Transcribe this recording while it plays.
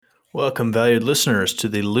Welcome, valued listeners, to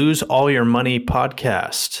the Lose All Your Money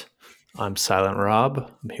podcast. I'm Silent Rob.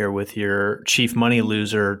 I'm here with your chief money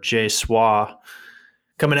loser, Jay Swa,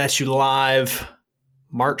 coming at you live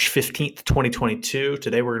March 15th, 2022.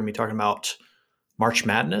 Today, we're going to be talking about March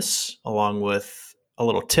Madness, along with a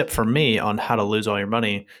little tip from me on how to lose all your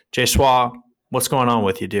money. Jay Swa, what's going on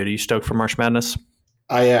with you, dude? Are you stoked for March Madness?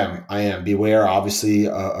 I am. Beware, obviously,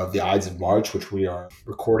 of the Ides of March, which we are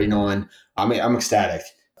recording on. I'm ecstatic.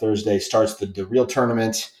 Thursday starts the real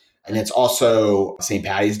tournament, and it's also St.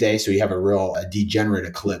 Patty's Day, so you have a degenerate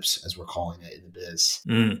eclipse, as we're calling it in the biz,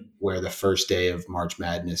 where the first day of March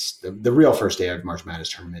Madness, the real first day of March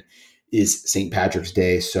Madness tournament, is St. Patrick's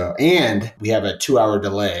Day. So, and we have a 2-hour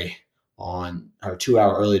delay on our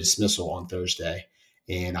 2-hour early dismissal on Thursday,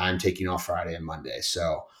 and I'm taking off Friday and Monday.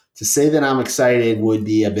 So, to say that I'm excited would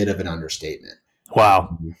be a bit of an understatement.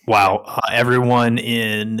 Wow. Everyone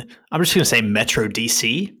in, I'm just going to say Metro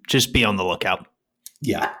DC, just be on the lookout.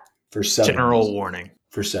 Yeah. For several General reasons. warning.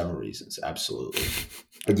 For several reasons. Absolutely.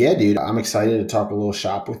 But yeah, dude, I'm excited to talk a little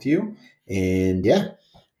shop with you. And yeah,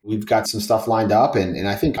 we've got some stuff lined up. And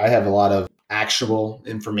I think I have a lot of actionable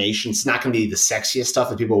information. It's not going to be the sexiest stuff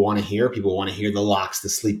that people want to hear. People want to hear the locks, the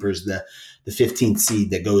sleepers, the 15th seed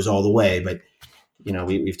that goes all the way. But you know,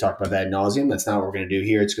 we've talked about that ad nauseum. That's not what we're going to do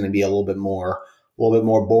here. It's going to be a little bit more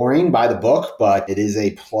boring by the book, but it is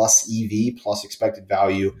a plus EV, plus expected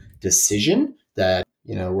value decision that,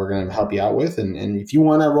 you know, we're going to help you out with. And if you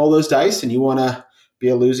want to roll those dice and you want to be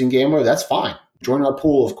a losing gambler, that's fine. Join our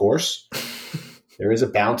pool, of course. There is a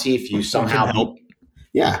bounty if you somehow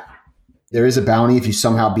there is a bounty if you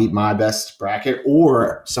somehow beat my best bracket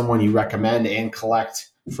or someone you recommend and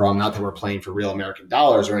collect from. Not that we're playing for real American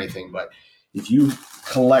dollars or anything, but if you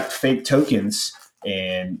collect fake tokens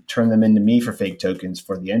and turn them into me for fake tokens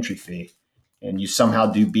for the entry fee, and you somehow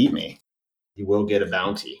do beat me, you will get a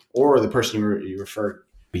bounty. Or the person you refer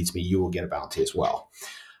beats me, you will get a bounty as well.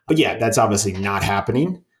 But yeah, that's obviously not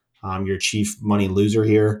happening. I'm your chief money loser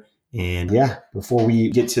here. And yeah, before we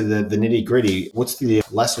get to the nitty gritty, what's the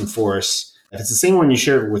lesson for us? If it's the same one you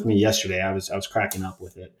shared with me yesterday, I was cracking up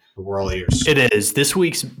with it. We're all ears. It is. This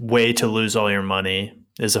week's way to lose all your money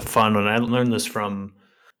is a fun one. I learned this from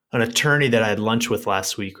an attorney that I had lunch with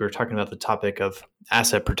last week. We were talking about the topic of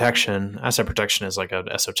asset protection. Asset protection is like an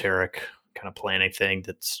esoteric kind of planning thing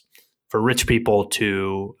that's for rich people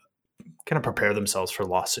to kind of prepare themselves for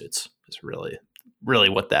lawsuits. Is really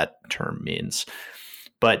what that term means.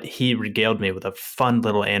 But he regaled me with a fun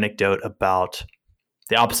little anecdote about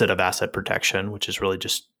the opposite of asset protection, which is really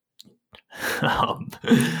just how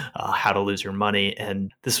to lose your money.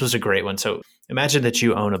 And this was a great one. So imagine that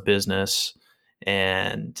you own a business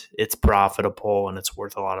and it's profitable and it's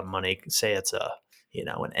worth a lot of money. Say it's an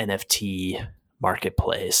NFT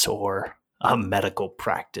marketplace or a medical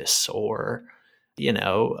practice or,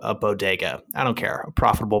 a bodega. I don't care. A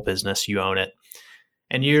profitable business, you own it.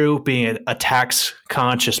 And you being a tax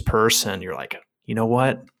conscious person, you're like, you know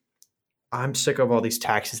what? I'm sick of all these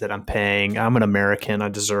taxes that I'm paying. I'm an American. I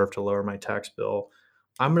deserve to lower my tax bill.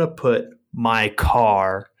 I'm going to put my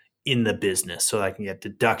car in the business so that I can get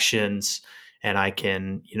deductions and I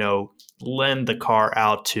can, lend the car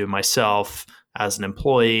out to myself as an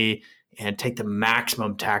employee and take the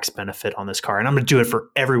maximum tax benefit on this car. And I'm going to do it for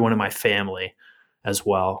everyone in my family as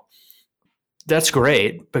well. That's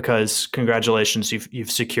great because congratulations,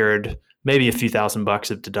 you've secured maybe a few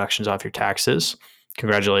 $1,000 of deductions off your taxes.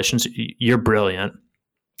 Congratulations, you're brilliant.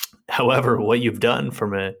 However, what you've done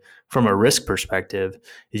from a risk perspective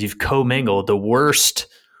is you've commingled the worst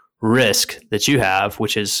risk that you have,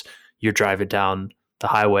 which is you're driving down the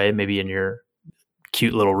highway, maybe in your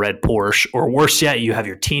cute little red Porsche, or worse yet, you have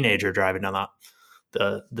your teenager driving down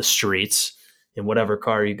the streets in whatever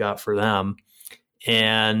car you got for them.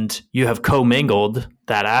 And you have commingled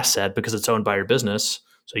that asset because it's owned by your business.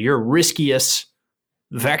 So your riskiest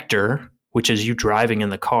vector, which is you driving in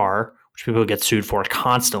the car, which people get sued for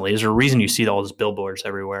constantly. There's a reason you see all those billboards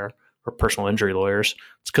everywhere for personal injury lawyers.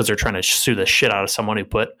 It's because they're trying to sue the shit out of someone who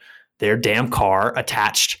put their damn car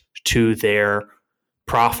attached to their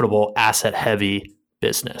profitable asset-heavy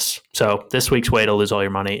business. So this week's way to lose all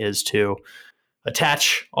your money is to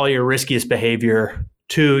attach all your riskiest behavior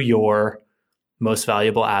to your most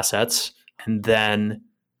valuable assets and then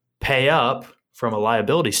pay up from a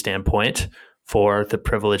liability standpoint for the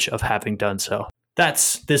privilege of having done so.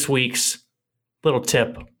 That's this week's little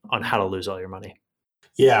tip on how to lose all your money.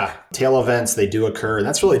 Yeah, tail events, they do occur. And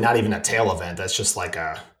that's really not even a tail event. That's just like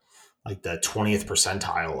the 20th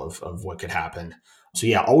percentile of what could happen. So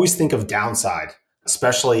yeah, always think of downside,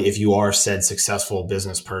 especially if you are said successful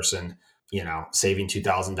business person, saving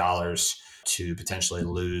 $2,000 to potentially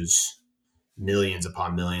lose millions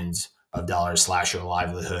upon millions of dollars, slash your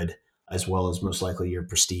livelihood, as well as most likely your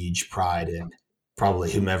prestige, pride, and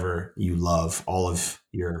probably whomever you love, all of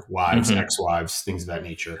your wives, ex-wives, things of that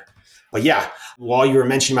nature. But yeah, while you were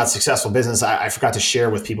mentioning about successful business, I forgot to share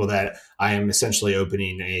with people that I am essentially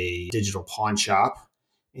opening a digital pawn shop.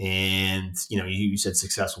 And, you said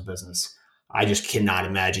successful business. I just cannot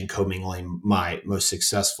imagine commingling my most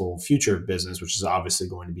successful future business, which is obviously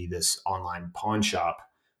going to be this online pawn shop,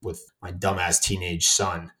 with my dumbass teenage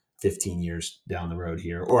son 15 years down the road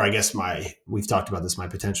here. Or I guess we've talked about this, my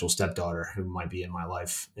potential stepdaughter who might be in my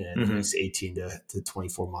life in the next 18 to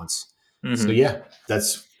 24 months. So yeah,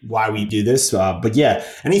 that's why we do this. But yeah,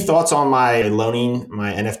 any thoughts on my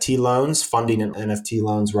NFT loans, funding NFT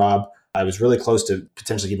loans, Rob? I was really close to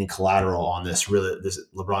potentially getting collateral on this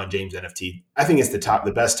LeBron James NFT. I think it's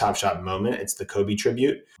the best Top Shot moment. It's the Kobe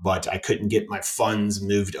tribute, but I couldn't get my funds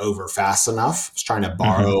moved over fast enough. I was trying to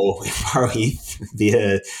borrow ETH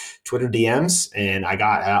via Twitter DMs, and I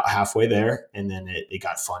got out halfway there, and then it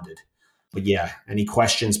got funded. But yeah, any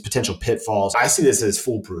questions, potential pitfalls? I see this as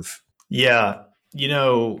foolproof. Yeah.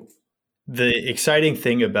 The exciting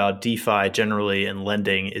thing about DeFi generally and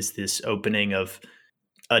lending is this opening of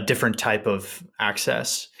a different type of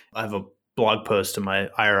access. I have a blog post in my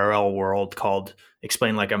IRL world called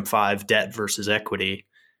Explain Like I'm 5, Debt versus Equity.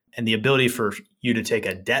 And the ability for you to take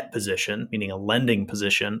a debt position, meaning a lending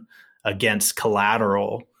position, against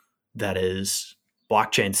collateral that is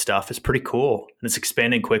blockchain stuff is pretty cool. And it's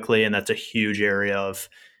expanding quickly. And that's a huge area of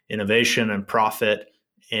innovation and profit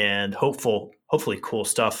and hopefully cool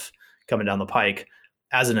stuff coming down the pike.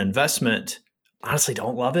 As an investment, honestly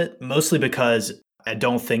don't love it, mostly because I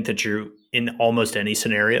don't think that you're in almost any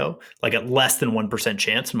scenario, like at less than 1%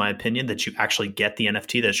 chance, in my opinion, that you actually get the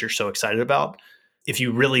NFT that you're so excited about. If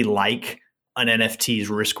you really like an NFT's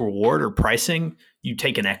risk reward or pricing, you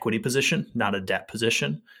take an equity position, not a debt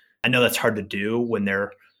position. I know that's hard to do when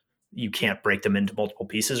you can't break them into multiple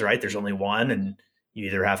pieces, right? There's only one, and you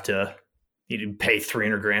either have to pay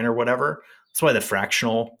 300 grand or whatever. That's why the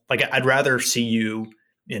fractional, like I'd rather see you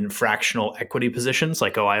in fractional equity positions,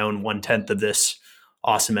 like, oh, I own 1/10 of this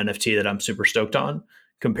awesome NFT that I'm super stoked on,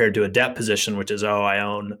 compared to a debt position, which is, oh, I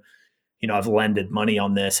own, I've lended money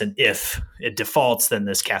on this. And if it defaults, then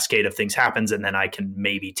this cascade of things happens. And then I can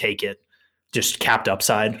maybe take it just capped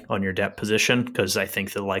upside on your debt position, because I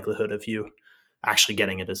think the likelihood of you actually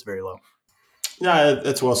getting it is very low. No,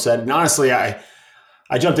 that's well said. And honestly, I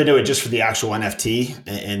jumped into it just for the actual NFT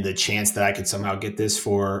and the chance that I could somehow get this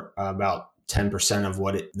for about 10% of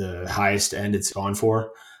what the highest end it's gone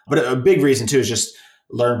for. But a big reason too is just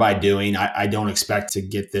learn by doing. I don't expect to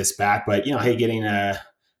get this back, but hey, getting a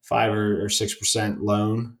 5 or 6%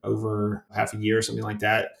 loan over half a year or something like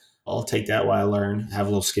that, I'll take that while I learn, have a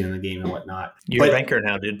little skin in the game and whatnot. You're a banker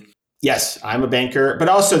now, dude. Yes, I'm a banker, but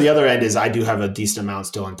also the other end is I do have a decent amount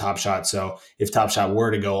still in Top Shot. So if Top Shot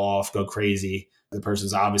were to go crazy, the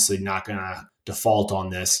person's obviously not going to default on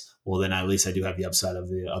this. Well, then at least I do have the upside of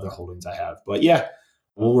the other holdings I have. But yeah,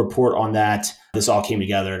 we'll report on that. This all came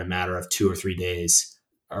together in a matter of 2 or 3 days.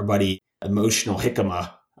 Our buddy Emotional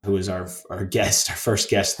Hickama, who was our guest, our first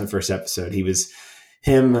guest in the first episode,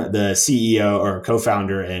 him, the CEO or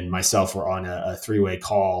co-founder, and myself were on a 3-way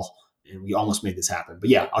call, and we almost made this happen. But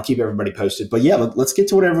yeah, I'll keep everybody posted. But yeah, let's get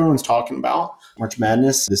to what everyone's talking about. March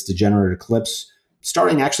Madness, this degenerate eclipse,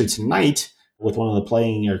 starting actually tonight with two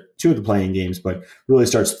of the playing games, but really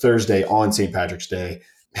starts Thursday on St. Patrick's Day.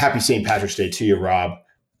 Happy St. Patrick's Day to you, Rob.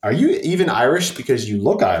 Are you even Irish? Because you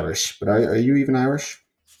look Irish, but are you even Irish?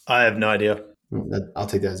 I have no idea. I'll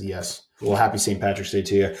take that as a yes. Well, happy St. Patrick's Day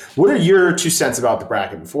to you. What are your 2 cents about the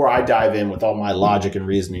bracket? Before I dive in with all my logic and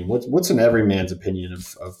reasoning, what's in every man's opinion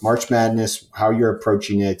of March Madness, how you're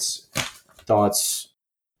approaching it, thoughts?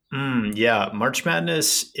 Yeah, March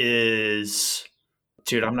Madness is,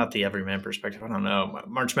 dude, I'm not the everyman perspective. I don't know.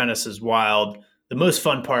 March Madness is wild. The most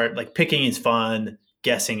fun part, like picking is fun,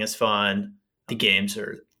 guessing is fun. The games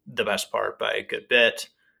are the best part by a good bit.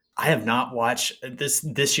 I have not watched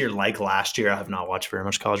this year, like last year, I have not watched very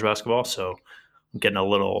much college basketball. So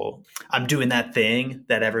I'm doing that thing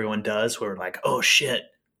that everyone does where like, oh shit,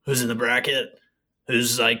 who's in the bracket?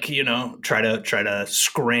 Who's like, try to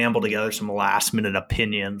scramble together some last minute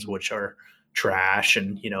opinions, which are trash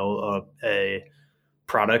and, a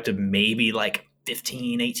product of maybe like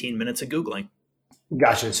 15, 18 minutes of Googling.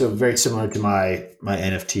 Gotcha. So very similar to my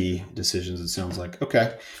NFT decisions, it sounds like.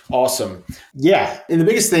 Okay. Awesome. Yeah. And the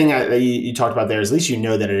biggest thing that you talked about there is at least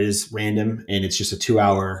that it is random and it's just a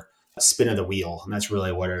 2-hour spin of the wheel. And that's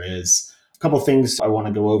really what it is. A couple of things I want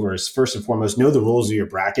to go over is, first and foremost, know the rules of your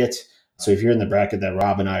bracket. So if you're in the bracket that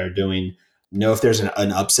Rob and I are doing, know if there's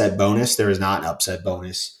an upset bonus. There is not an upset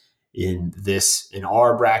bonus in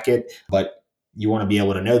our bracket, but you want to be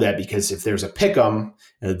able to know that, because if there's a pick'em,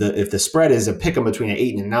 if the spread is a pick'em between an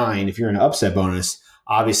 8 and a 9, if you're in an upset bonus,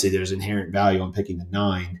 obviously there's inherent value on picking the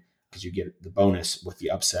 9 because you get the bonus with the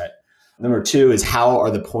upset. Number 2 is, how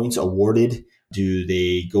are the points awarded? Do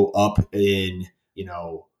they go up in,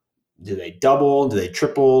 do they double? Do they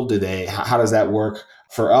triple? How does that work?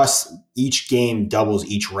 For us, each game doubles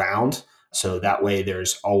each round. So that way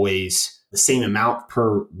there's always the same amount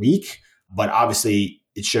per week, but obviously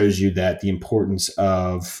it shows you that the importance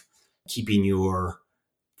of keeping your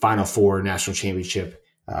Final Four, national championship,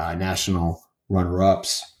 national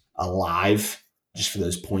runner-ups alive, just for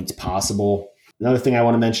those points possible. Another thing I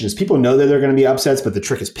want to mention is, people know that they're going to be upsets, but the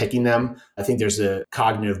trick is picking them. I think there's a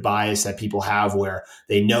cognitive bias that people have where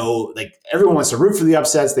they know, like, everyone wants to root for the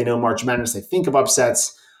upsets. They know March Madness, they think of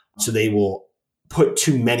upsets, so they will put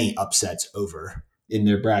too many upsets over in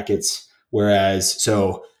their brackets. Whereas,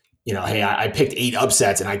 hey, I picked 8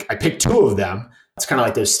 upsets and I picked 2 of them. It's kind of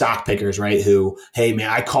like those stock pickers, right? Who, hey, man,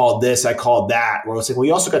 I called this, I called that. Well, it's like, well,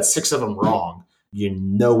 you also got 6 of them wrong.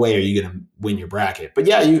 No way are you going to win your bracket. But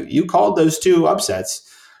yeah, you called those 2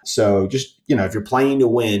 upsets. So just, if you're playing to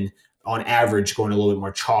win, on average, going a little bit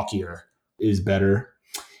more chalkier is better.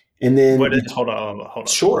 And then hold on.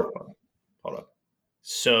 Sure. Hold up.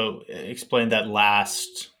 So explain that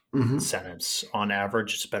last sentence. On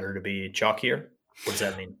average, it's better to be chalkier. What does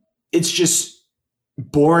that mean? It's just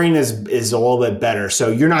boring is a little bit better.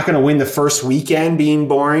 So you're not going to win the first weekend being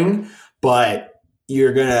boring, but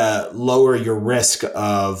you're going to lower your risk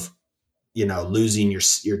of, losing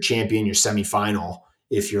your champion, your semifinal,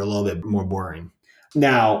 if you're a little bit more boring.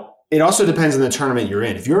 Now, it also depends on the tournament you're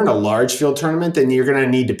in. If you're in a large field tournament, then you're going to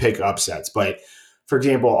need to pick upsets. But for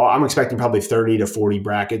example, I'm expecting probably 30 to 40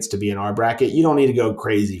 brackets to be in our bracket. You don't need to go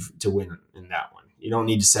crazy to win in that one. You don't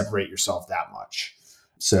need to separate yourself that much.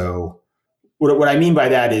 So what I mean by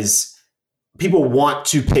that is, people want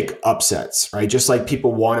to pick upsets, right? Just like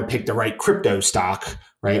people want to pick the right crypto stock,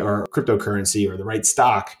 right? Or cryptocurrency, or the right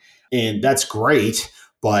stock. And that's great.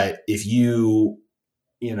 But if you,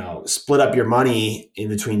 split up your money in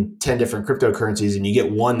between 10 different cryptocurrencies and you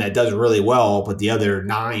get one that does really well, but the other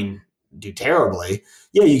 9 do terribly,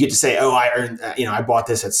 you get to say, oh, I earned, I bought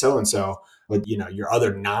this at so-and-so, but your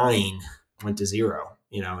other 9 went to 0,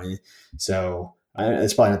 and so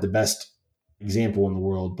it's probably not the best example in the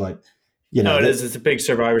world, but no, it is. It's a big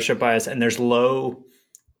survivorship bias, and there's low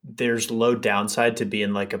downside to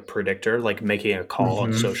being like a predictor, like making a call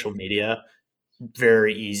on social media.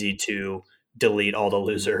 Very easy to delete all the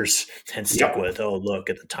losers and stick with, oh, look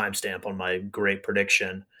at the timestamp on my great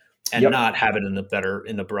prediction, and not have it in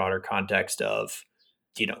the broader context of,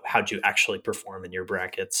 how'd you actually perform in your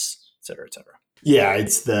brackets, et cetera, et cetera. Yeah,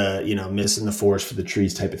 it's the, missing the forest for the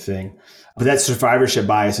trees type of thing. But that survivorship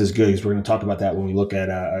bias is good, because we're going to talk about that when we look at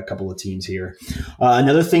a couple of teams here.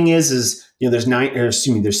 Another thing is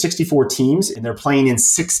there's 64 teams, and they're playing in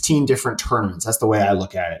 16 different tournaments. That's the way I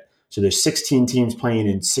look at it. So there's 16 teams playing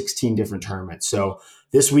in 16 different tournaments. So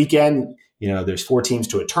this weekend, there's 4 teams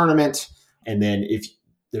to a tournament. And then if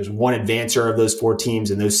there's one advancer of those 4 teams,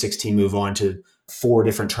 and those 16 move on to 4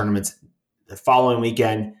 different tournaments the following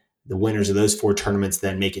weekend, the winners of those 4 tournaments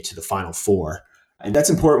then make it to the Final Four. And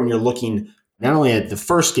that's important when you're looking not only at the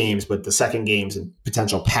first games, but the second games and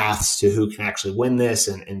potential paths to who can actually win this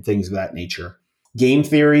and things of that nature. Game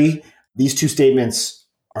theory, these 2 statements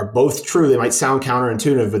are both true. They might sound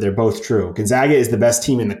counterintuitive, but they're both true. Gonzaga is the best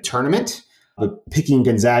team in the tournament, but picking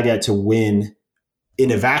Gonzaga to win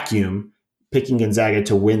in a vacuum, picking Gonzaga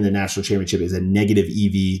to win the national championship is a negative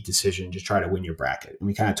EV decision to try to win your bracket. And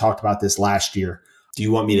we kind of talked about this last year. Do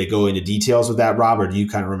you want me to go into details with that, Rob, or do you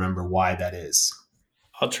kind of remember why that is?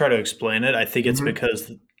 I'll try to explain it. I think it's because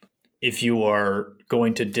if you are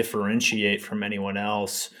going to differentiate from anyone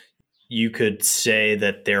else, you could say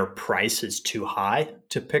that their price is too high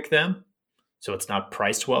to pick them. So it's not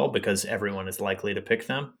priced well because everyone is likely to pick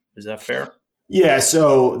them. Is that fair? Yeah.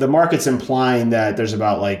 So the market's implying that there's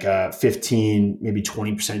about like a 15, maybe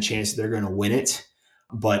 20% chance that they're going to win it,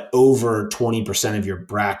 but over 20% of your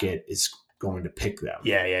bracket is going to pick them.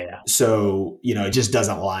 Yeah. So, it just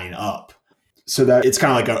doesn't line up. So that it's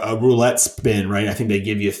kind of like a roulette spin, right? I think they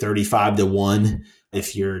give you 35-1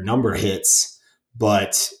 if your number hits,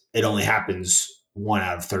 but it only happens 1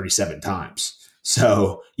 out of 37 times.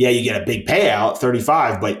 So yeah, you get a big payout,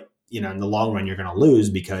 35, but in the long run, you're going to lose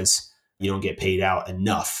because you don't get paid out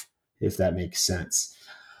enough, if that makes sense.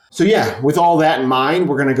 So yeah, with all that in mind,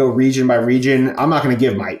 we're going to go region by region. I'm not going to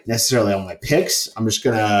give necessarily all my picks. I'm just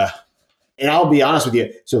going to, and I'll be honest with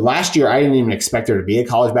you. So last year, I didn't even expect there to be a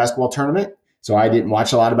college basketball tournament. So I didn't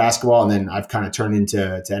watch a lot of basketball, and then I've kind of turned into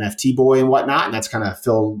NFT boy and whatnot, and that's kind of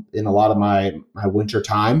filled in a lot of my winter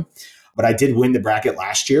time. But I did win the bracket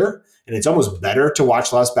last year, and it's almost better to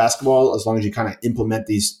watch less basketball as long as you kind of implement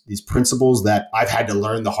these principles that I've had to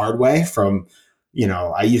learn the hard way from.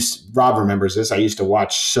 Rob remembers this. I used to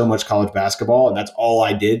watch so much college basketball, and that's all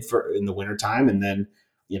I did for in the wintertime. And then,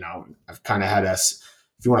 I've kind of had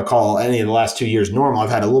if you want to call any of the last 2 years normal,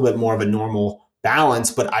 I've had a little bit more of a normal balance,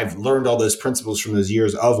 but I've learned all those principles from those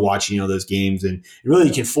years of watching, those games. And really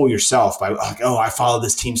you can fool yourself by like, oh, I follow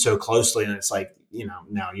this team so closely. And it's like,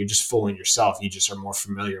 no, you're just fooling yourself. You just are more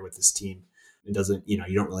familiar with this team. It doesn't, you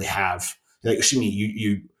don't really have,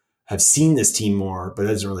 you have seen this team more, but it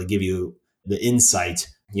doesn't really give you the insight.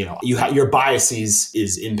 Your biases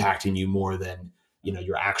is impacting you more than,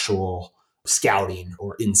 your actual scouting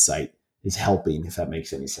or insight is helping, if that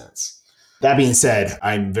makes any sense. That being said,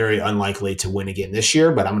 I'm very unlikely to win again this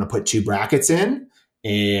year, but I'm going to put 2 brackets in,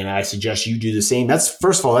 and I suggest you do the same.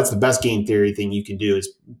 First of all, that's the best game theory thing you can do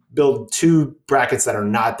is build 2 brackets that are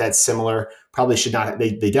not that similar. Probably should not. They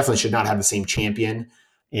definitely should not have the same champion,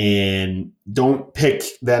 and don't pick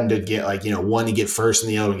them to get one to get first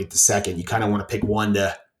and the other one to get the second. You kind of want to pick one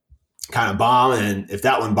to kind of bomb, and if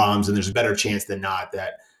that one bombs, then there's a better chance than not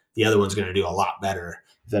that the other one's going to do a lot better,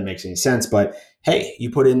 if that makes any sense. But hey, you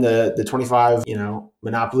put in the 25,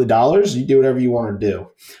 Monopoly dollars, you do whatever you want to do.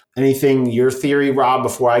 Anything, your theory, Rob,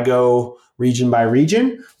 before I go region by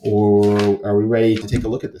region, or are we ready to take a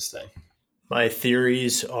look at this thing? My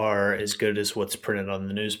theories are as good as what's printed on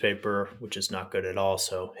the newspaper, which is not good at all.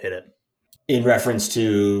 So hit it. In reference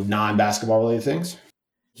to non-basketball related things?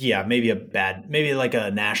 Yeah, maybe like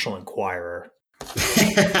a National Enquirer.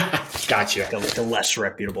 Gotcha. Like a less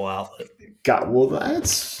reputable outlet. Well,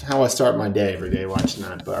 that's how I start my day every day, watching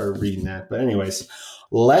that or reading that. But anyways,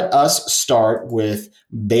 let us start with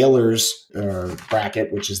Baylor's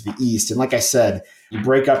bracket, which is the East. And like I said, you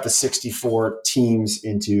break up the 64 teams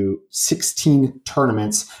into 16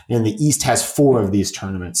 tournaments, and the East has 4 of these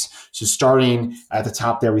tournaments. So starting at the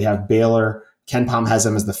top there, we have Baylor. KenPom has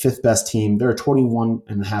them as the 5th best team. They're a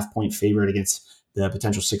 21.5 point favorite against the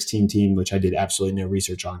potential 16 team, which I did absolutely no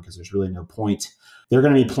research on because there's really no point. They're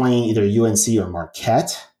going to be playing either UNC or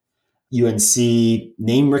Marquette. UNC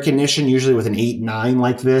name recognition, usually with an 8-9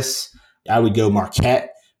 like this, I would go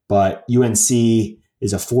Marquette, but UNC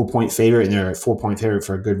is a 4-point favorite, and they're a 4-point favorite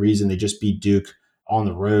for a good reason. They just beat Duke on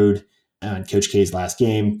the road on Coach K's last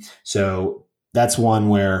game. So that's one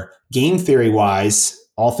where game theory wise,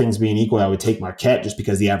 all things being equal, I would take Marquette just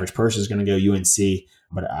because the average person is going to go UNC,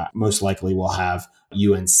 but most likely we'll have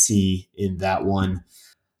UNC in that one.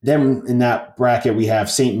 Then in that bracket, we have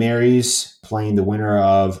St. Mary's playing the winner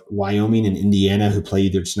of Wyoming and Indiana, who play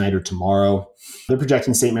either tonight or tomorrow. They're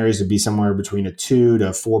projecting St. Mary's to be somewhere between a 2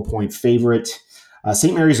 to 4 point favorite.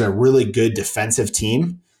 St. Mary's is a really good defensive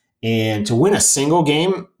team. And to win a single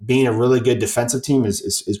game, being a really good defensive team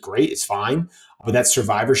is great. It's fine. But that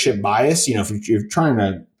survivorship bias, if you're trying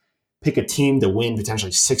to pick a team to win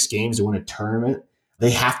potentially 6 games to win a tournament, they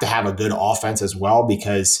have to have a good offense as well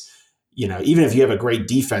because even if you have a great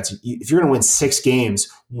defense, if you're going to win 6 games,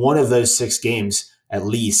 one of those 6 games, at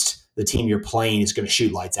least the team you're playing is going to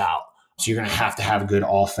shoot lights out. So you're going to have a good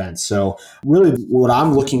offense. So really what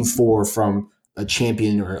I'm looking for from a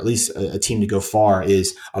champion, or at least a team to go far,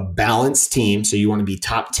 is a balanced team. So you want to be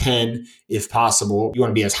top 10 if possible. You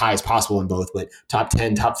want to be as high as possible in both, but top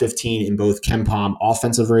 10, top 15 in both KenPom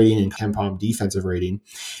offensive rating and KenPom defensive rating.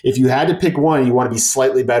 If you had to pick one, you want to be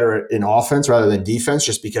slightly better in offense rather than defense,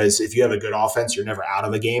 just because if you have a good offense, you're never out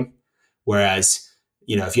of a game. Whereas,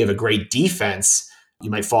 if you have a great defense, you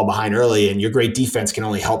might fall behind early, and your great defense can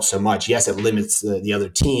only help so much. Yes, it limits the other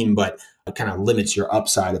team, but it kind of limits your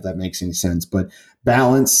upside, if that makes any sense. But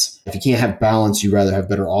balance, if you can't have balance, you'd rather have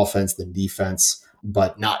better offense than defense,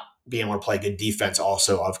 but not being able to play good defense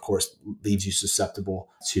also, of course, leaves you susceptible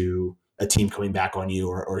to a team coming back on you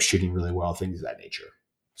or shooting really well, things of that nature.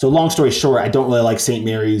 So long story short, I don't really like St.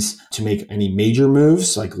 Mary's to make any major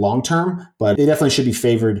moves like long term, but they definitely should be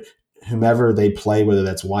favored whomever they play, whether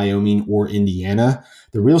that's Wyoming or Indiana.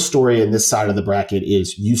 The real story in this side of the bracket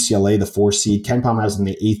is UCLA, the 4 seed. KenPom has them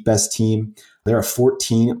the 8th best team. They're a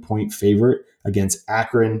 14-point favorite against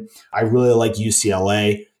Akron. I really like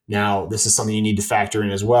UCLA. Now, this is something you need to factor in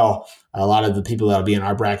as well. A lot of the people that will be in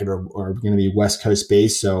our bracket are going to be West Coast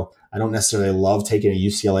based, so I don't necessarily love taking a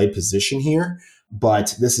UCLA position here,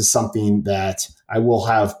 but this is something that I will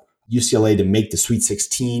have UCLA to make the Sweet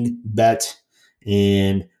 16 bet,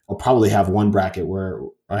 and I'll probably have one bracket where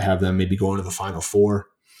I have them maybe going to the Final Four.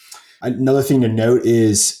 Another thing to note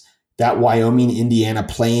is that Wyoming-Indiana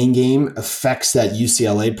playing game affects that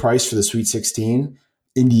UCLA price for the Sweet 16.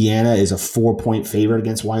 Indiana is a 4-point favorite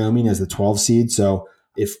against Wyoming as the 12 seed. So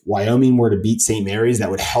if Wyoming were to beat St. Mary's, that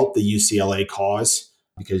would help the UCLA cause,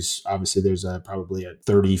 because obviously there's probably a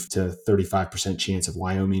 30 to 35% chance of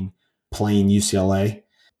Wyoming playing UCLA.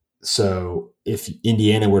 So if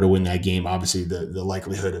Indiana were to win that game, obviously the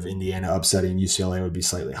likelihood of Indiana upsetting UCLA would be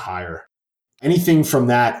slightly higher. Anything from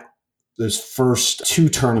those first two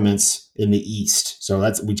tournaments in the East. So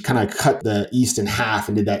we kind of cut the East in half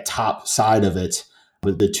and did that top side of it.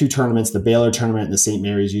 But the two tournaments, the Baylor tournament and the St.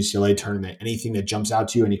 Mary's UCLA tournament, anything that jumps out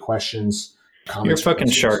to you, any questions, comments? You're a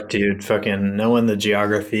fucking shark, dude. Fucking knowing the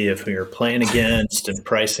geography of who you're playing against and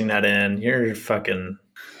pricing that in. You're fucking...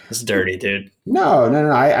 It's dirty, dude. No.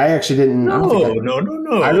 I actually didn't.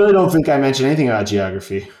 No. I really don't think I mentioned anything about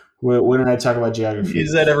geography. When did I talk about geography? You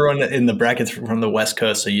said everyone in the brackets from the West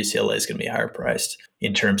Coast, so UCLA is going to be higher priced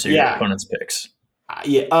in terms of your opponent's picks.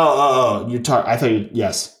 Yeah. Oh. You're talking. I thought you.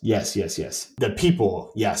 Yes. The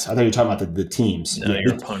people. Yes. I thought you were talking about the teams. No,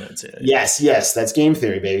 your opponents. Yeah. Yes. That's game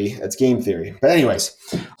theory, baby. That's game theory. But anyways,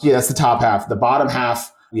 that's the top half. The bottom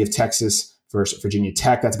half, we have Texas versus Virginia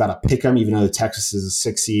Tech. That's about a pick 'em, even though Texas is a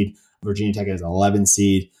 6 seed. Virginia Tech is an 11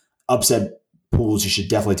 seed. Upset pools, you should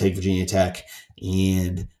definitely take Virginia Tech.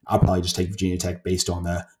 And I'll probably just take Virginia Tech based on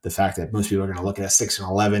the fact that most people are going to look at a 6 and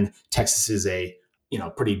 11. Texas is a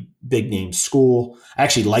pretty big name school. I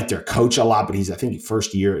actually like their coach a lot, but he's, I think,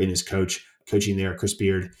 first year in his coaching there, Chris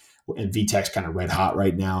Beard. And VTech's kind of red hot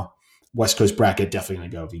right now. West Coast bracket, definitely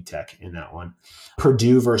going to go VTech in that one.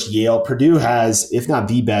 Purdue versus Yale. Purdue has, if not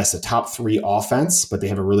the best, a top 3 offense, but they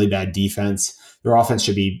have a really bad defense. Their offense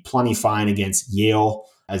should be plenty fine against Yale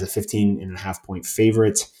as a 15.5-point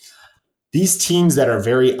favorite. These teams that are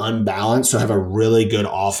very unbalanced, so have a really good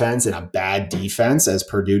offense and a bad defense, as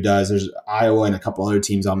Purdue does. There's Iowa and a couple other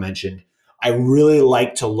teams I'll mention. I really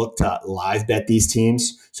like to look to live bet these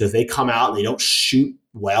teams. So if they come out and they don't shoot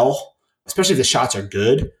well, especially if the shots are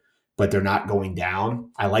good, but they're not going down,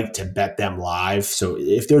 I like to bet them live. So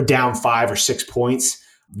if they're down 5 or 6 points,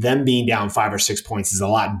 them being down 5 or 6 points is a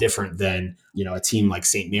lot different than, a team like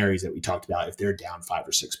St. Mary's that we talked about if they're down 5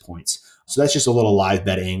 or 6 points. So that's just a little live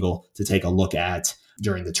bet angle to take a look at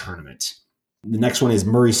during the tournament. The next one is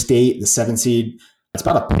Murray State, the 7 seed. It's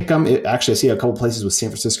about a pick 'em. Actually, I see a couple places with San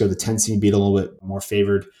Francisco, the 10 seed, beat a little bit more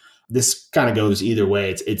favored. This kind of goes either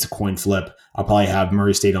way. It's a coin flip. I'll probably have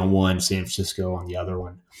Murray State on one, San Francisco on the other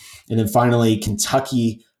one. And then finally,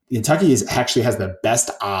 Kentucky. Kentucky actually has the best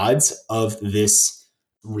odds of this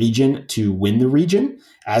region to win the region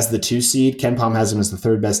as the 2 seed. Ken Pom has them as the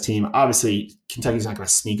 3rd best team. Obviously, Kentucky's not going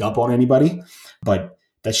to sneak up on anybody, but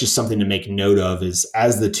that's just something to make note of, is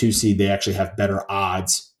as the 2 seed, they actually have better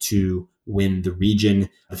odds to win the region.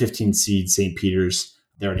 The 15 seed, St. Peter's,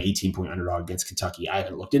 they're an 18-point underdog against Kentucky. I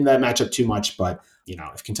haven't looked into that matchup too much, but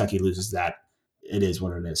if Kentucky loses that, it is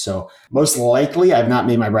what it is. So most likely, I've not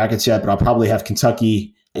made my brackets yet, but I'll probably have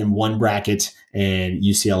Kentucky in one bracket and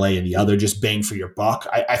UCLA in the other, just bang for your buck.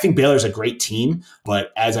 I think Baylor's a great team,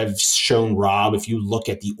 but as I've shown Rob, if you look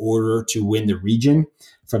at the order to win the region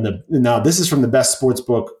now this is from the best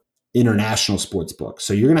sportsbook, international sportsbook.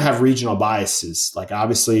 So you're going to have regional biases. Like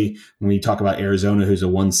obviously when we talk about Arizona, who's a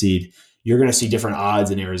 1 seed, you're going to see different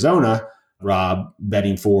odds in Arizona, Rob,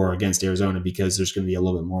 betting for against Arizona, because there's going to be a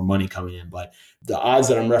little bit more money coming in. But the odds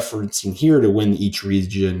that I'm referencing here to win each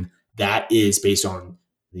region, that is based on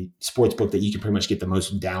the sports book that you can pretty much get the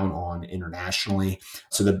most down on internationally.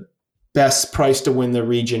 So the best price to win the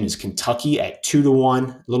region is Kentucky at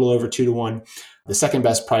 2-1, a little over 2-1. The second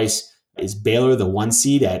best price is Baylor, the 1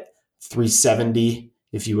 seed, at 370,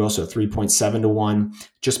 if you will, so 3.7-1.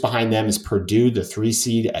 Just behind them is Purdue, the 3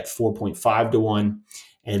 seed, at 4.5-1.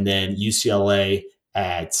 And then UCLA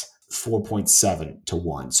at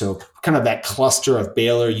 4.7-1. So kind of that cluster of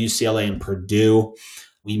Baylor, UCLA, and Purdue.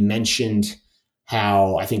 We mentioned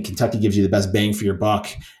how I think Kentucky gives you the best bang for your buck.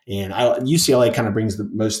 And UCLA kind of brings the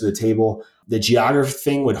most to the table. The geography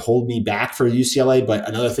thing would hold me back for UCLA. But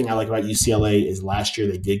another thing I like about UCLA is last year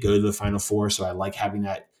they did go to the Final Four. So I like having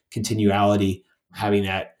that continuality, having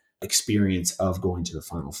that experience of going to the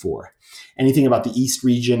Final Four. Anything about the East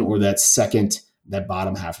region or that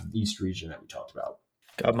bottom half of the East region that we talked about?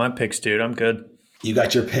 Got my picks, dude. I'm good. You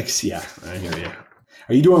got your picks? Yeah, I hear you.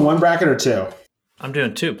 Are you doing one bracket or 2? I'm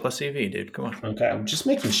doing 2 plus EV, dude. Come on. Okay, I'm just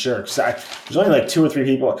making sure, because there's only like 2 or 3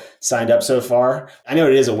 people signed up so far. I know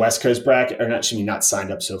it is a West Coast bracket, or not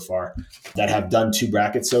signed up so far, that have done 2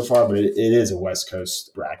 brackets so far, but it is a West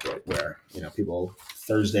Coast bracket where people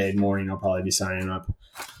Thursday morning will probably be signing up.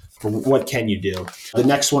 But what can you do? The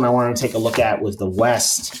next one I wanted to take a look at was the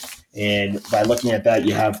West, and by looking at that,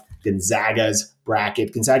 you have Gonzaga's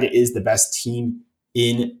bracket. Gonzaga is the best team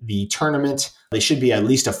in the tournament. They should be at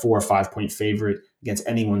least a 4 or 5 point favorite against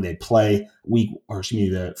anyone they play.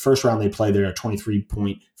 The first round they play, they're a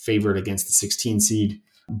 23-point favorite against the 16 seed.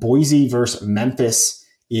 Boise versus Memphis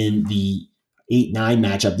in the 8-9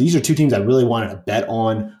 matchup. These are two teams I really wanted to bet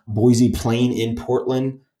on. Boise playing in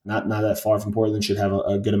Portland, not that far from Portland, should have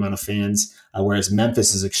a good amount of fans, whereas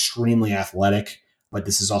Memphis is extremely athletic, but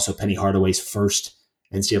this is also Penny Hardaway's first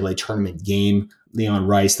NCAA tournament game. Leon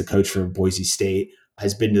Rice, the coach for Boise State,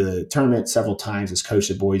 has been to the tournament several times, has coached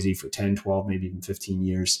at Boise for 10, 12, maybe even 15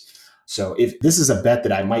 years. So if this is a bet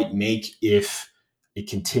that I might make if it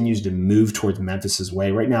continues to move towards Memphis's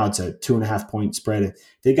way. Right now it's a 2.5 point spread. If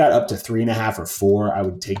they got up to 3.5 or 4, I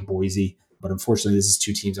would take Boise. But unfortunately, this is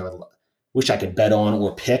two teams I would wish I could bet on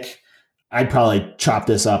or pick. I'd probably chop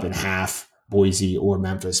this up in half, Boise or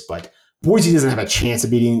Memphis. But Boise doesn't have a chance of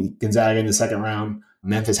beating Gonzaga in the second round.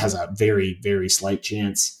 Memphis has a very, very slight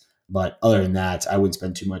chance. But other than that, I wouldn't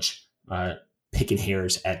spend too much picking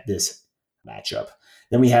hairs at this matchup.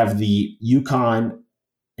 Then we have the UConn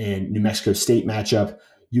and New Mexico State matchup.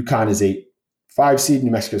 UConn is a 5 seed,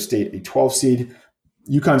 New Mexico State a 12 seed.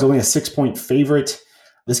 UConn's only a 6-point favorite.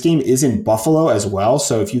 This game is in Buffalo as well.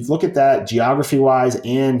 So if you look at that geography-wise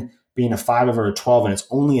and being a 5 over a 12, and it's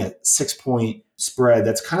only a 6-point spread,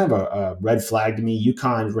 that's kind of a red flag to me.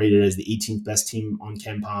 UConn is rated as the 18th best team on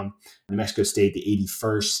KenPom. New Mexico State, the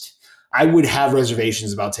 81st. I would have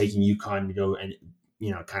reservations about taking UConn to go and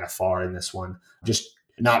kind of far in this one. Just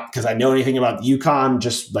not because I know anything about UConn.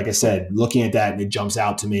 Just like I said, looking at that and it jumps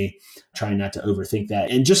out to me. Trying not to overthink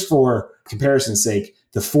that. And just for comparison's sake,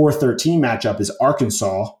 the 4-13 matchup is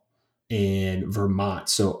Arkansas and Vermont.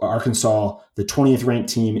 So Arkansas, the 20th ranked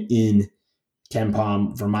team in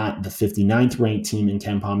KenPom. Vermont, the 59th ranked team in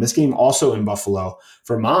KenPom. This game also in Buffalo.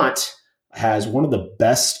 Vermont has one of the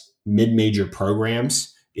best mid-major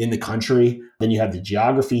programs in the country. Then you have the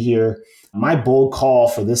geography here. My bold call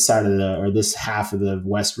for this side of this half of the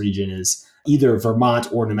West region is either Vermont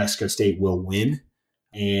or New Mexico State will win.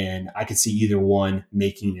 And I could see either one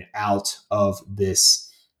making it out of this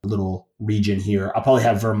little region here. I'll probably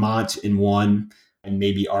have Vermont in one and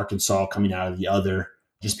maybe Arkansas coming out of the other,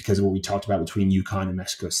 just because of what we talked about between UConn and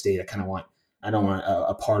Mexico State. I don't want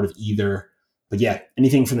a part of either. But yeah,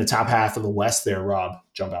 anything from the top half of the West there, Rob,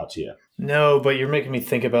 jump out to you. No, but you're making me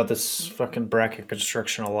think about this fucking bracket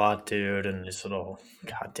construction a lot, dude. And this little,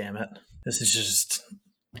 God damn it. This is just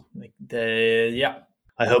like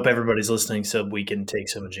I hope everybody's listening so we can take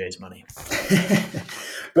some of Jay's money.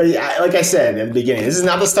 But like I said at the beginning, this is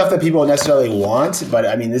not the stuff that people necessarily want. But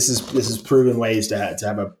I mean, this is proven ways to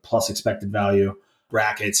have a plus expected value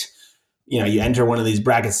bracket. You enter one of these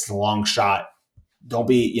brackets, it's a long shot. Don't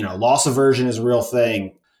be, loss aversion is a real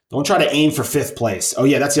thing. Don't try to aim for 5th place. Oh,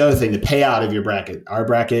 yeah, that's the other thing, the payout of your bracket. Our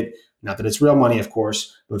bracket, not that it's real money, of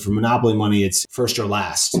course, but for Monopoly money, it's first or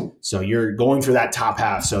last. So you're going for that top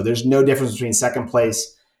half. So there's no difference between second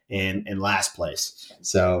place and last place.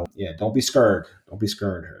 So, yeah, don't be scared. Don't be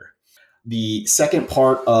scared here. The second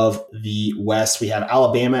part of the West, we have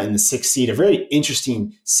Alabama in the 6th seed, a very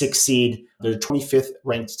interesting 6th seed. They're the 25th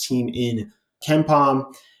ranked team in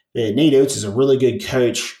KenPom. Nate Oates is a really good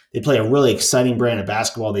coach. They play a really exciting brand of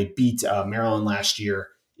basketball. They beat Maryland last year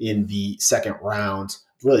in the second round,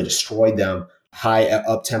 really destroyed them. High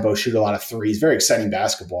up-tempo, shoot a lot of threes. Very exciting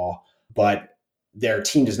basketball, but their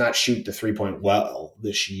team does not shoot the three-point well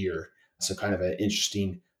this year. So kind of an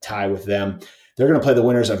interesting tie with them. They're going to play the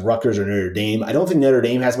winners of Rutgers or Notre Dame. I don't think Notre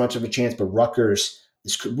Dame has much of a chance, but Rutgers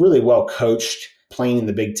is really well coached, playing in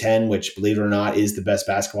the Big Ten, which, believe it or not, is the best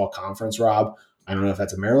basketball conference, Rob. I don't know if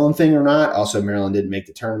that's a Maryland thing or not. Also, Maryland didn't make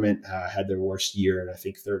the tournament, had their worst year in, I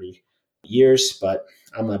think, 30 years, but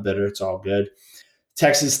I'm not bitter. It's all good.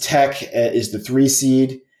 Texas Tech is the 3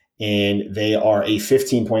 seed, and they are a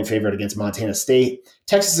 15-point favorite against Montana State.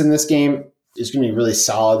 Texas in this game is going to be really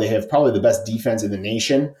solid. They have probably the best defense in the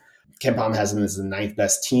nation. KenPom has them as the 9th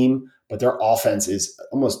best team, but their offense is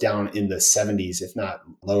almost down in the 70s, if not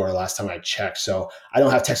lower, last time I checked. So I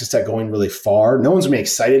don't have Texas Tech going really far. No one's going to be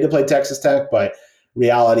excited to play Texas Tech, but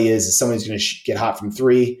reality is somebody's going to get hot from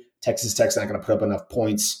 3. Texas Tech's not going to put up enough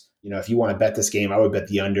points. If you want to bet this game, I would bet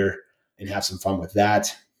the under and have some fun with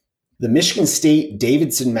that. The Michigan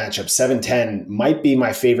State-Davidson matchup, 7-10, might be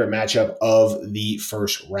my favorite matchup of the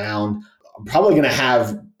first round. I'm probably going to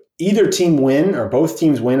have either team win or both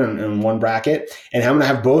teams win in one bracket, and I'm going to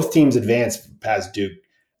have both teams advance past Duke.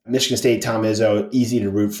 Michigan State, Tom Izzo, easy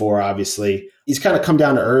to root for, obviously. He's kind of come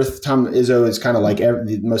down to earth. Tom Izzo is kind of like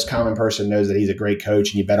the most common person knows that he's a great coach,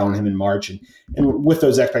 and you bet on him in March. And with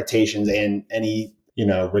those expectations and he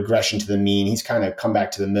regression to the mean. He's kind of come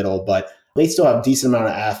back to the middle, but they still have a decent amount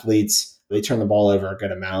of athletes. They turn the ball over a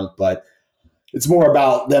good amount, but it's more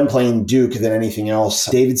about them playing Duke than anything else.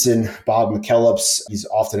 Davidson, Bob McKellips, he's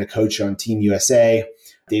often a coach on Team USA.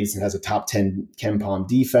 Davidson has a top 10 KenPom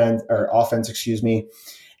offense,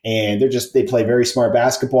 and they play very smart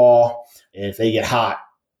basketball. And if they get hot,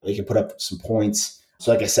 they can put up some points.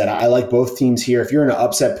 So like I said, I like both teams here. If you're in an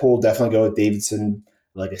upset pool, definitely go with Davidson.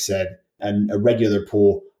 Like I said, and a regular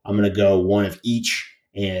pool, I'm going to go one of each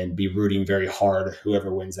and be rooting very hard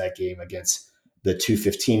whoever wins that game against the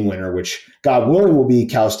 215 winner, which God willing will be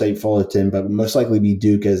Cal State Fullerton, but most likely be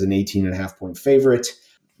Duke as an 18.5-point favorite.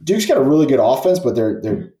 Duke's got a really good offense, but their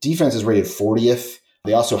defense is rated 40th.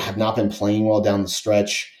 They also have not been playing well down the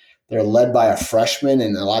stretch. They're led by a freshman,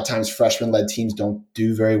 and a lot of times freshman-led teams don't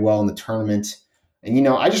do very well in the tournament. And,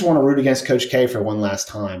 I just want to root against Coach K for one last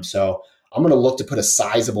time. So I'm going to look to put a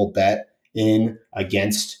sizable bet in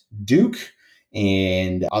against Duke,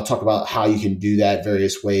 and I'll talk about how you can do that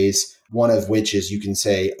various ways. One of which is you can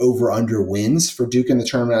say over-under wins for Duke in the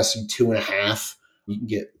tournament. I see 2.5. You can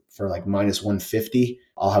get for like minus 150.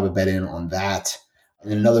 I'll have a bet in on that.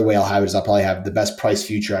 And another way I'll have it is I'll probably have the best price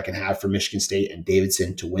future I can have for Michigan State and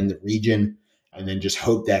Davidson to win the region, and then just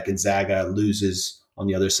hope that Gonzaga loses on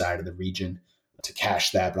the other side of the region to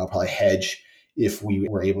cash that. But I'll probably hedge if we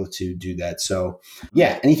were able to do that. So,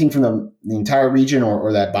 yeah, anything from the entire region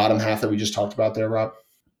or that bottom half that we just talked about there, Rob?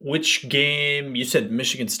 Which game, you said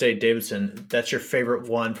Michigan State, Davidson, that's your favorite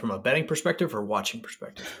one from a betting perspective or watching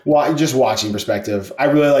perspective? Well, just watching perspective. I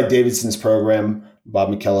really like Davidson's program, Bob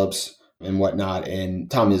McKellips and whatnot, and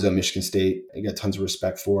Tom Izzo, Michigan State. I got tons of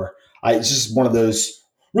respect for. It's just one of those,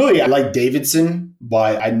 really, I like Davidson,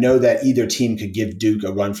 but I know that either team could give Duke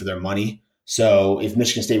a run for their money. So if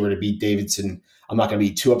Michigan State were to beat Davidson, I'm not going to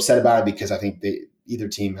be too upset about it because I think either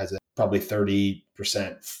team has a probably 30%,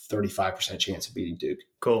 35% chance of beating Duke.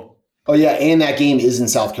 Cool. Oh, yeah, and that game is in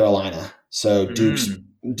South Carolina. So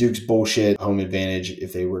Duke's bullshit home advantage,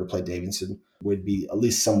 if they were to play Davidson, would be at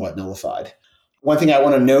least somewhat nullified. One thing I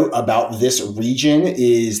want to note about this region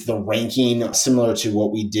is the ranking, similar to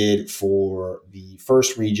what we did for the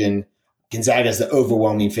first region. Gonzaga is the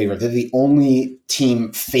overwhelming favorite. They're the only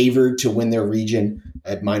team favored to win their region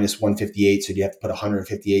at minus 158. So you have to put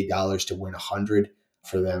 $158 to win 100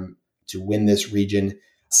 for them to win this region.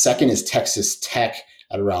 Second is Texas Tech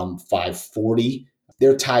at around 540.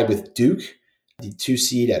 They're tied with Duke, the 2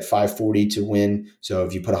 seed at 540 to win. So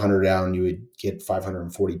if you put 100 down, you would get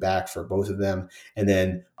 540 back for both of them. And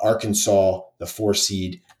then Arkansas, the 4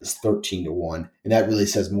 seed, is 13 to 1. And that really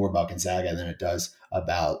says more about Gonzaga than it does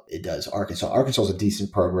Arkansas. Arkansas is a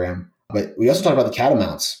decent program. But we also talked about the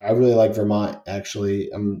Catamounts. I really like Vermont, actually.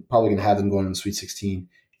 I'm probably going to have them going in the Sweet 16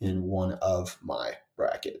 in one of my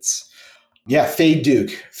brackets. Yeah, fade Duke.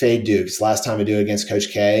 It's the last time I do it against Coach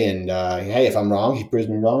K. And hey, if I'm wrong, he proves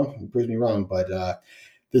me wrong. But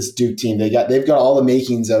this Duke team, they've got all the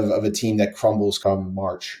makings of a team that crumbles come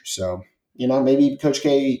March. So, maybe Coach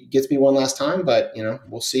K gets me one last time, but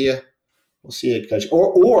we'll see you. We'll see you, Coach.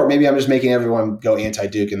 Or maybe I'm just making everyone go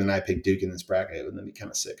anti-Duke and then I pick Duke in this bracket. Wouldn't that be kind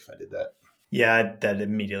of sick if I did that? Yeah, that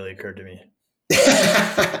immediately occurred to me.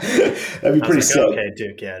 That'd be pretty sick. Okay,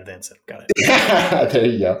 Duke, yeah, advance it. Got it. There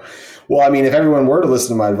you go. Well, I mean, if everyone were to listen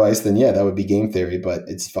to my advice, then yeah, that would be game theory, but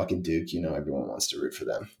it's fucking Duke. Everyone wants to root for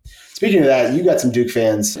them. Speaking of that, you got some Duke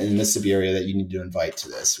fans in the Mississippi area that you need to invite to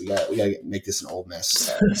this. We got to make this an Ole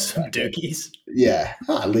Miss. Some Dukies. Yeah.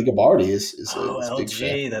 Liga Barty is LG, big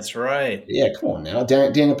fan. That's right. Yeah, come on now.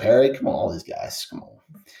 Daniel Perry, come on, all these guys. Come on.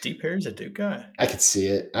 D. Perry's a Duke guy. I could see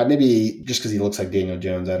it. Maybe just because he looks like Daniel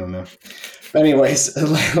Jones. I don't know. But anyways,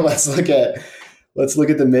 let's look at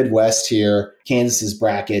the Midwest here. Kansas's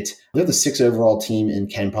bracket. They're the 6th overall team in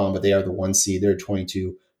KenPom, but they are the 1 seed. They're a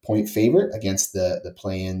 22-point favorite against the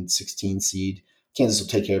play-in 16 seed. Kansas will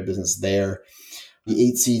take care of business there. The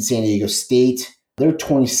 8 seed San Diego State. They're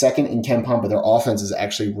 22nd in KenPom, but their offense is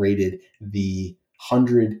actually rated the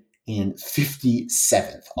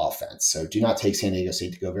 157th offense. So do not take San Diego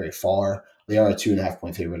State to go very far. They are a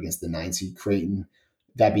 2.5-point favorite against the 9 seed Creighton.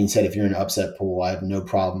 That being said, if you're in an upset pool, I have no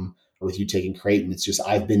problem with you taking Creighton. It's just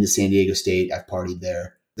I've been to San Diego State. I've partied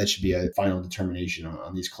there. That should be a final determination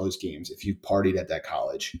on these close games. If you've partied at that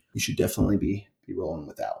college, you should definitely be rolling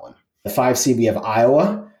with that one. The 5 seed, we have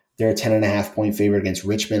Iowa. They're a 10.5-point favorite against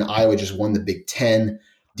Richmond. Iowa just won the Big Ten.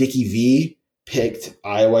 Dickie V picked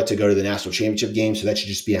Iowa to go to the national championship game, so that should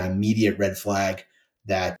just be an immediate red flag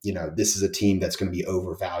that, this is a team that's going to be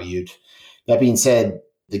overvalued. That being said,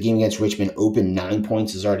 the game against Richmond opened 9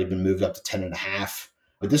 points, has already been moved up to 10.5.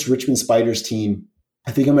 But this Richmond Spiders team,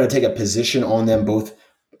 I think I'm going to take a position on them both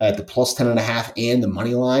at the plus 10.5 and the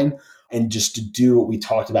money line. And just to do what we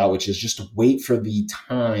talked about, which is just to wait for the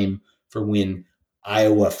time for when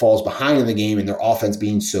Iowa falls behind in the game and their offense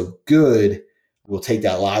being so good, we'll take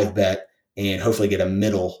that live bet and hopefully get a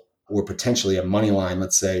middle or potentially a money line.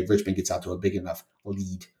 Let's say Richmond gets out to a big enough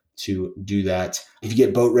lead to do that. If you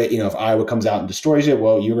get boat rate, if Iowa comes out and destroys it,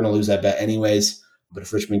 well, you're going to lose that bet anyways. But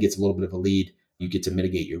if Richmond gets a little bit of a lead, you get to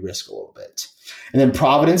mitigate your risk a little bit. And then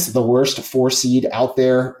Providence, the worst 4 seed out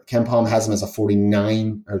there. KenPom has them as the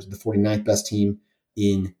 49th best team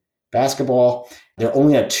in basketball. They're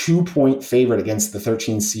only a 2-point favorite against the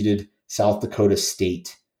 13-seeded South Dakota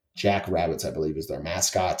State. Jack Rabbits, I believe, is their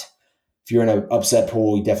mascot. If you're in an upset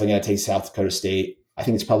pool, you definitely got to take South Dakota State. I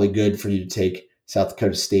think it's probably good for you to take South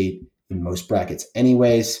Dakota State in most brackets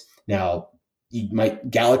anyways. Now, you might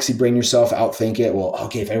galaxy brain yourself, outthink it. Well,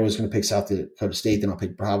 okay, if everyone's going to pick South Dakota State, then I'll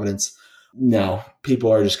pick Providence. No, people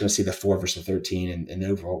are just going to see the 4 versus 13, and the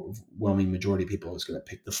overwhelming majority of people is going to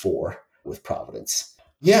pick the 4 with Providence.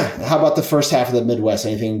 Yeah, how about the first half of the Midwest?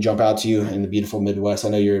 Anything jump out to you in the beautiful Midwest? I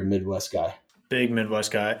know you're a Midwest guy. Big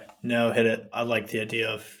Midwest guy. No, hit it. I like the idea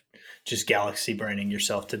of just galaxy braining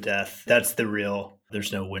yourself to death. That's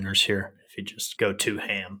there's no winners here if you just go too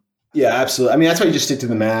ham. Yeah, absolutely. I mean, that's why you just stick to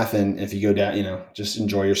the math, and if you go down, just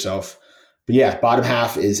enjoy yourself. But yeah, bottom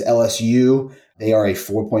half is LSU. They are a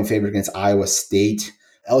 4-point favorite against Iowa State.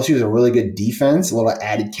 LSU is a really good defense. A little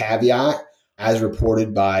added caveat, as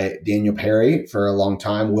reported by Daniel Perry for a long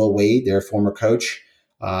time. Will Wade, their former coach,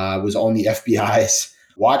 was on the FBI's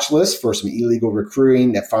watch list for some illegal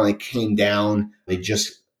recruiting that finally came down. They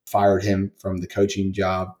just fired him from the coaching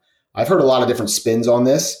job. I've heard a lot of different spins on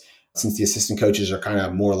this, since the assistant coaches are kind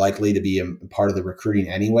of more likely to be a part of the recruiting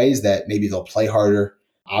anyways, that maybe they'll play harder.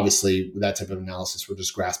 Obviously, with that type of analysis, we're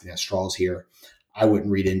just grasping at straws here. I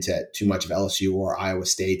wouldn't read into too much of LSU or Iowa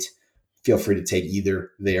State. Feel free to take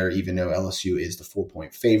either there, even though LSU is the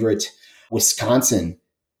 4-point favorite. Wisconsin,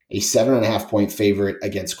 a 7.5-point favorite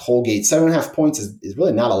against Colgate. 7.5 points is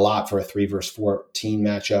really not a lot for a 3 versus 14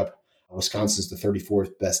 matchup. Wisconsin is the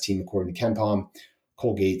 34th best team according to KenPom.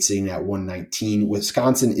 Colgate sitting at 119.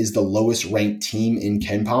 Wisconsin is the lowest ranked team in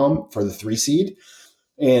KenPom for the 3 seed.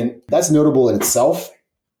 And that's notable in itself,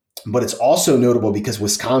 but it's also notable because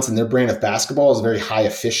Wisconsin, their brand of basketball is very high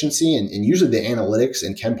efficiency, and usually the analytics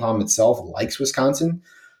and KenPom itself likes Wisconsin.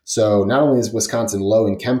 So not only is Wisconsin low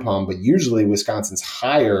in KenPom, but usually Wisconsin's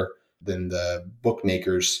higher than the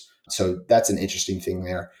bookmakers. So that's an interesting thing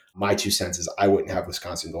there. My 2 cents is I wouldn't have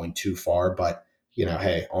Wisconsin going too far, but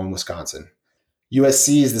hey, on Wisconsin.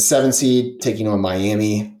 USC is the 7 seed taking on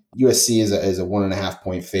Miami. USC is a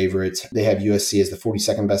 1.5-point favorite. They have USC as the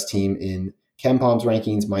 42nd best team in KenPom's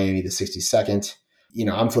rankings, Miami the 62nd.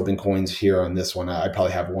 I'm flipping coins here on this one. I'd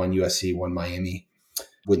probably have 1 USC, 1 Miami.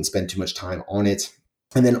 Wouldn't spend too much time on it.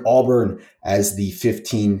 And then Auburn as the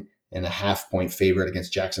 15.5-point favorite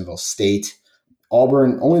against Jacksonville State.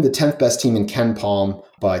 Auburn, only the 10th best team in KenPom,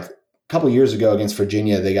 but couple of years ago against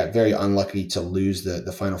Virginia, they got very unlucky to lose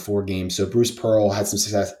the Final Four game. So Bruce Pearl had some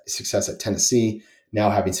success at Tennessee, now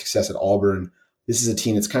having success at Auburn. This is a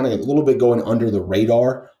team that's kind of a little bit going under the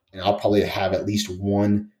radar, and I'll probably have at least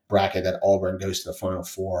one bracket that Auburn goes to the Final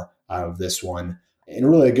Four out of this one.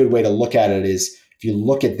 And really a good way to look at it is if you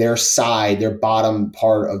look at their side, their bottom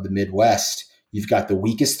part of the Midwest, you've got the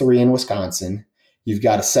weakest 3 in Wisconsin. You've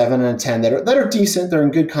got a 7 and a 10 that are decent. They're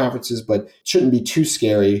in good conferences, but shouldn't be too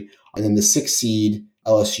scary. And then the 6th seed,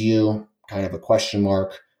 LSU, kind of a question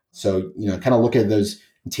mark. So, kind of look at those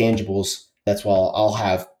intangibles. That's why I'll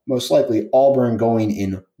have most likely Auburn going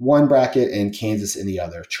in one bracket and Kansas in the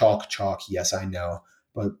other. Chalk, yes, I know.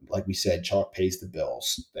 But like we said, chalk pays the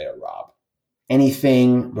bills there, Rob.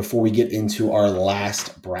 Anything before we get into our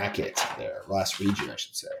last bracket there, last region, I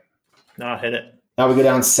should say? No, hit it. Now we go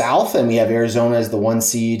down south, and we have Arizona as the 1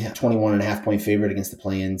 seed, 21.5-point favorite against the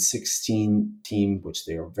play-in 16 team, which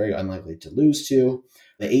they are very unlikely to lose to.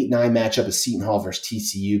 The 8-9 matchup is Seton Hall versus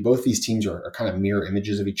TCU. Both these teams are kind of mirror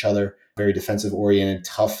images of each other, very defensive-oriented,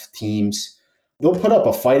 tough teams. They'll put up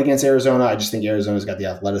a fight against Arizona. I just think Arizona's got the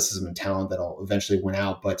athleticism and talent that'll eventually win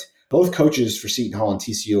out. But both coaches for Seton Hall and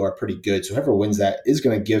TCU are pretty good, so whoever wins that is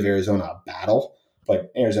going to give Arizona a battle.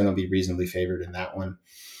 But Arizona will be reasonably favored in that one.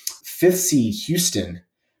 5th seed, Houston.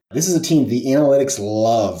 This is a team the analytics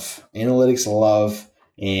love. And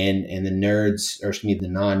the nerds, or the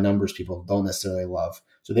non-numbers people don't necessarily love.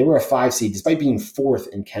 So they were a 5 seed, despite being 4th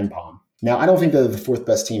in KenPom. Now, I don't think they're the 4th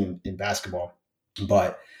best team in basketball,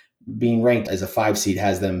 but being ranked as a 5 seed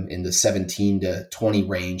has them in the 17 to 20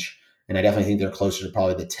 range. And I definitely think they're closer to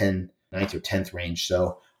probably the 9th or 10th range.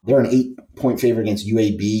 So they're an 8-point favorite against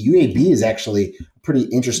UAB. UAB is actually a pretty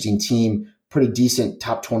interesting team. pretty decent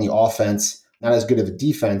top 20 offense. Not as good of a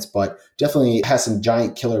defense, but definitely has some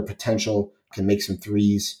giant killer potential, can make some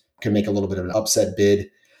threes, can make a little bit of an upset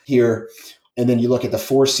bid here. And then you look at the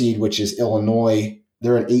 4 seed, which is Illinois.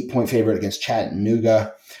 They're an 8-point favorite against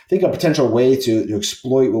Chattanooga. I think a potential way to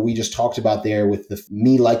exploit what we just talked about there with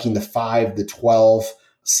me liking the 5, the 12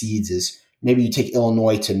 seeds is maybe you take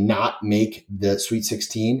Illinois to not make the Sweet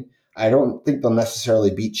 16. I don't think they'll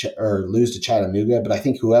necessarily beat or lose to Chattanooga, but I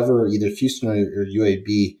think whoever, either Houston or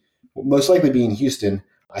UAB, most likely being Houston,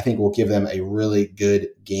 I think will give them a really good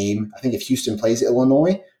game. I think if Houston plays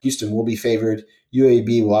Illinois, Houston will be favored.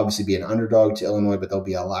 UAB will obviously be an underdog to Illinois, but they'll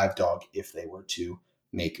be a live dog if they were to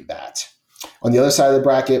make that. On the other side of the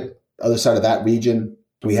bracket, other side of that region,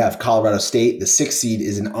 we have Colorado State. The 6 seed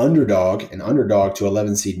is an underdog to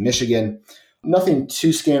 11 seed Michigan. Nothing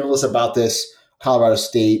too scandalous about this. Colorado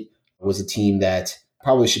State was a team that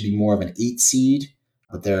probably should be more of an 8 seed,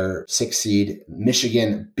 but they're 6 seed.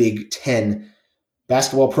 Michigan, Big Ten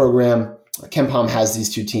basketball program. KenPom has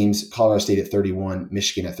these 2 teams, Colorado State at 31,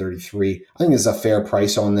 Michigan at 33. I think this is a fair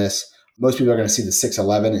price on this. Most people are going to see the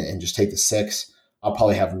 6-11 and just take the 6. I'll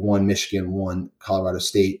probably have 1 Michigan, 1 Colorado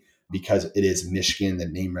State because it is Michigan, the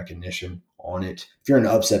name recognition on it. If you're in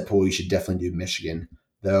an upset pool, you should definitely do Michigan,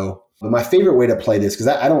 though. But my favorite way to play this, because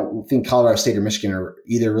I don't think Colorado State or Michigan are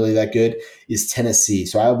either really that good, is Tennessee.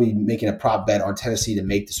 So I'll be making a prop bet on Tennessee to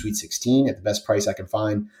make the Sweet 16 at the best price I can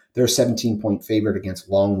find. They're a 17-point favorite against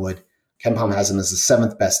Longwood. KenPom has them as the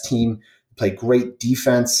 7th best team. They play great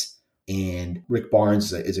defense, and Rick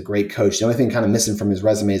Barnes is a great coach. The only thing kind of missing from his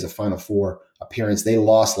resume is a Final Four appearance. They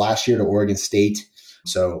lost last year to Oregon State,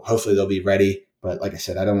 so hopefully they'll be ready. But like I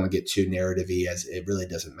said, I don't want to get too narrative-y, as it really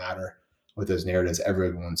doesn't matter with those narratives.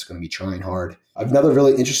 Everyone's going to be trying hard. Another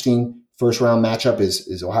really interesting first-round matchup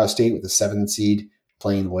is Ohio State with the 7th seed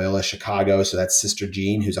playing Loyola Chicago. So that's Sister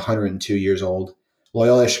Jean, who's 102 years old.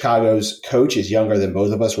 Loyola Chicago's coach is younger than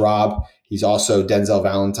both of us, Rob. He's also Denzel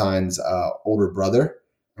Valentine's older brother.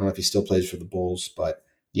 I don't know if he still plays for the Bulls, but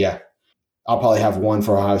yeah, I'll probably have 1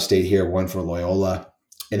 for Ohio State here, 1 for Loyola.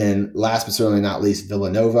 And then last but certainly not least,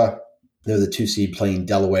 Villanova. They're the 2 seed playing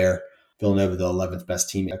Delaware. Villanova, the 11th best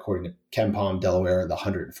team, according to KenPom. Delaware, the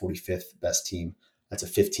 145th best team. That's a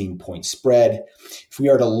 15-point spread. If we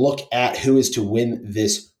are to look at who is to win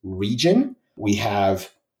this region, we have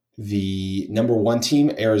the number 1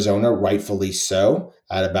 team, Arizona, rightfully so,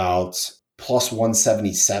 at about plus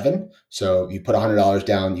 177. So if you put $100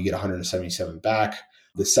 down, you get 177 back.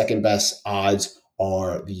 The second best odds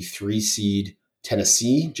are the 3 seed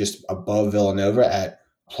Tennessee, just above Villanova at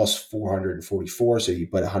plus 444. So you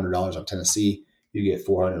put $100 on Tennessee, you get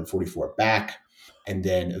 444 back. And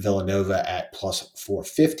then Villanova at plus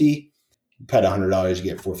 450. You put $100, you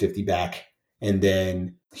get 450 back. And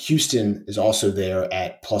then Houston is also there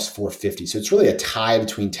at plus 450. So it's really a tie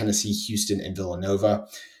between Tennessee, Houston, and Villanova.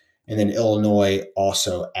 And then Illinois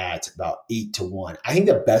also at about 8-1. I think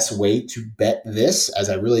the best way to bet this, as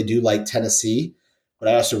I really do like Tennessee, but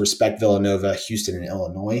I also respect Villanova, Houston, and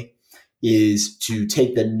Illinois, is to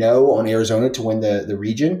take the no on Arizona to win the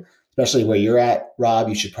region, especially where you're at, Rob.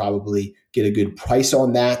 You should probably get a good price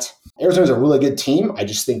on that. Arizona's a really good team. I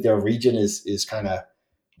just think their region is kind of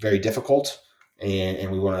very difficult,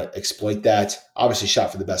 and we want to exploit that. Obviously,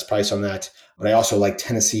 shot for the best price on that, but I also like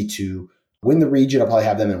Tennessee to win the region. I'll probably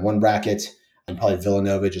have them in one bracket, and probably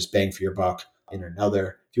Villanova, just bang for your buck, in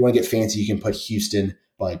another. If you want to get fancy, you can put Houston,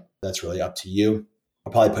 but that's really up to you.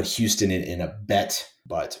 I'll probably put Houston in a bet,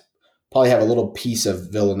 but probably have a little piece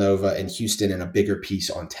of Villanova and Houston and a bigger piece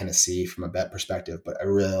on Tennessee from a bet perspective. But I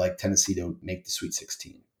really like Tennessee to make the Sweet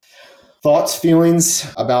 16. Thoughts,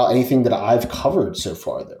 feelings about anything that I've covered so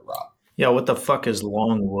far there, Rob? Yeah, what the fuck is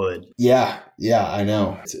Longwood? Yeah, I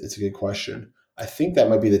know. It's a good question. I think that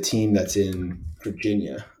might be the team that's in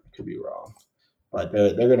Virginia. I could be wrong. But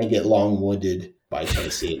they're going to get long-wooded by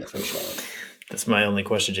Tennessee in the first round. That's my only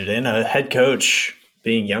question today. And a head coach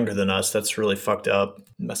being younger than us, that's really fucked up.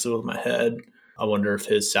 Messes with my head. I wonder if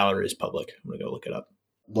his salary is public. I'm going to go look it up.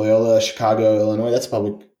 Loyola, Chicago, Illinois. That's a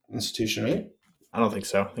public institution, right? I don't think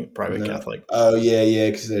so. I think private Catholic. Oh, yeah,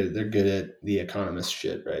 because they're good at the economist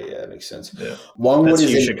shit, right? Yeah, that makes sense. Yeah. Longwood that's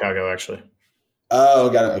is in Chicago, actually. Oh,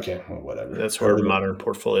 got it. Okay, well, whatever. That's where the modern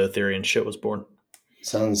portfolio theory and shit was born.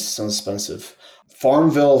 Sounds expensive.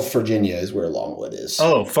 Farmville, Virginia is where Longwood is.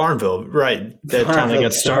 Oh, Farmville, right. That time they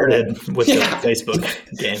got started with the Facebook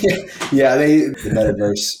game. Yeah, the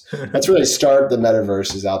metaverse. That's where they start. The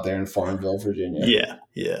metaverse is out there in Farmville, Virginia.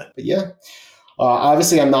 Yeah. But yeah.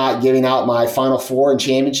 Obviously, I'm not giving out my Final Four and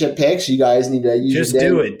championship picks. You guys need to use Just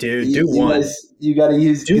do it, dude. Do one. You got to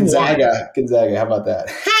use do Gonzaga. One. Gonzaga. How about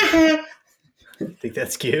that? I think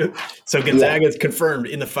that's cute. So Gonzaga's confirmed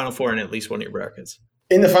in the Final Four in at least one of your brackets.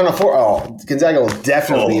 In the Final Four, Gonzaga will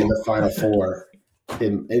definitely be in the Final Four.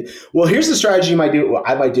 Well, here's the strategy I might do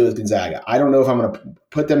with Gonzaga. I don't know if I'm going to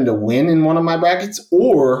put them to win in one of my brackets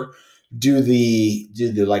or do the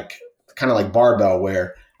like kind of like barbell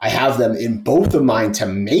where I have them in both of mine to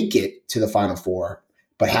make it to the Final Four,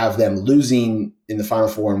 but have them losing in the Final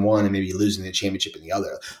Four in one and maybe losing the championship in the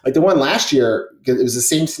other. Like the one last year, it was the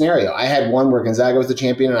same scenario. I had one where Gonzaga was the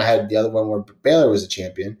champion and I had the other one where Baylor was the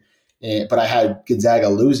champion. But I had Gonzaga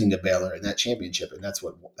losing to Baylor in that championship, and that's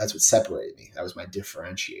what separated me. That was my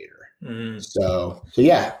differentiator. Mm-hmm. So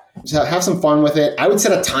yeah, so have some fun with it. I would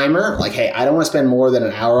set a timer, like, hey, I don't want to spend more than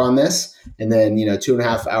an hour on this, and then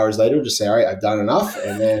 2.5 hours later, just say, all right, I've done enough,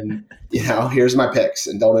 and then here's my picks,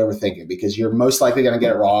 and don't overthink it because you're most likely going to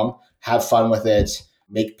get it wrong. Have fun with it.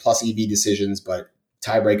 Make plus EV decisions, but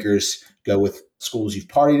tiebreakers go with schools you've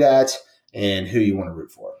partied at and who you want to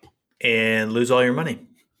root for, and lose all your money.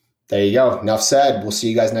 There you go. Enough said. We'll see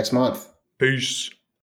you guys next month. Peace.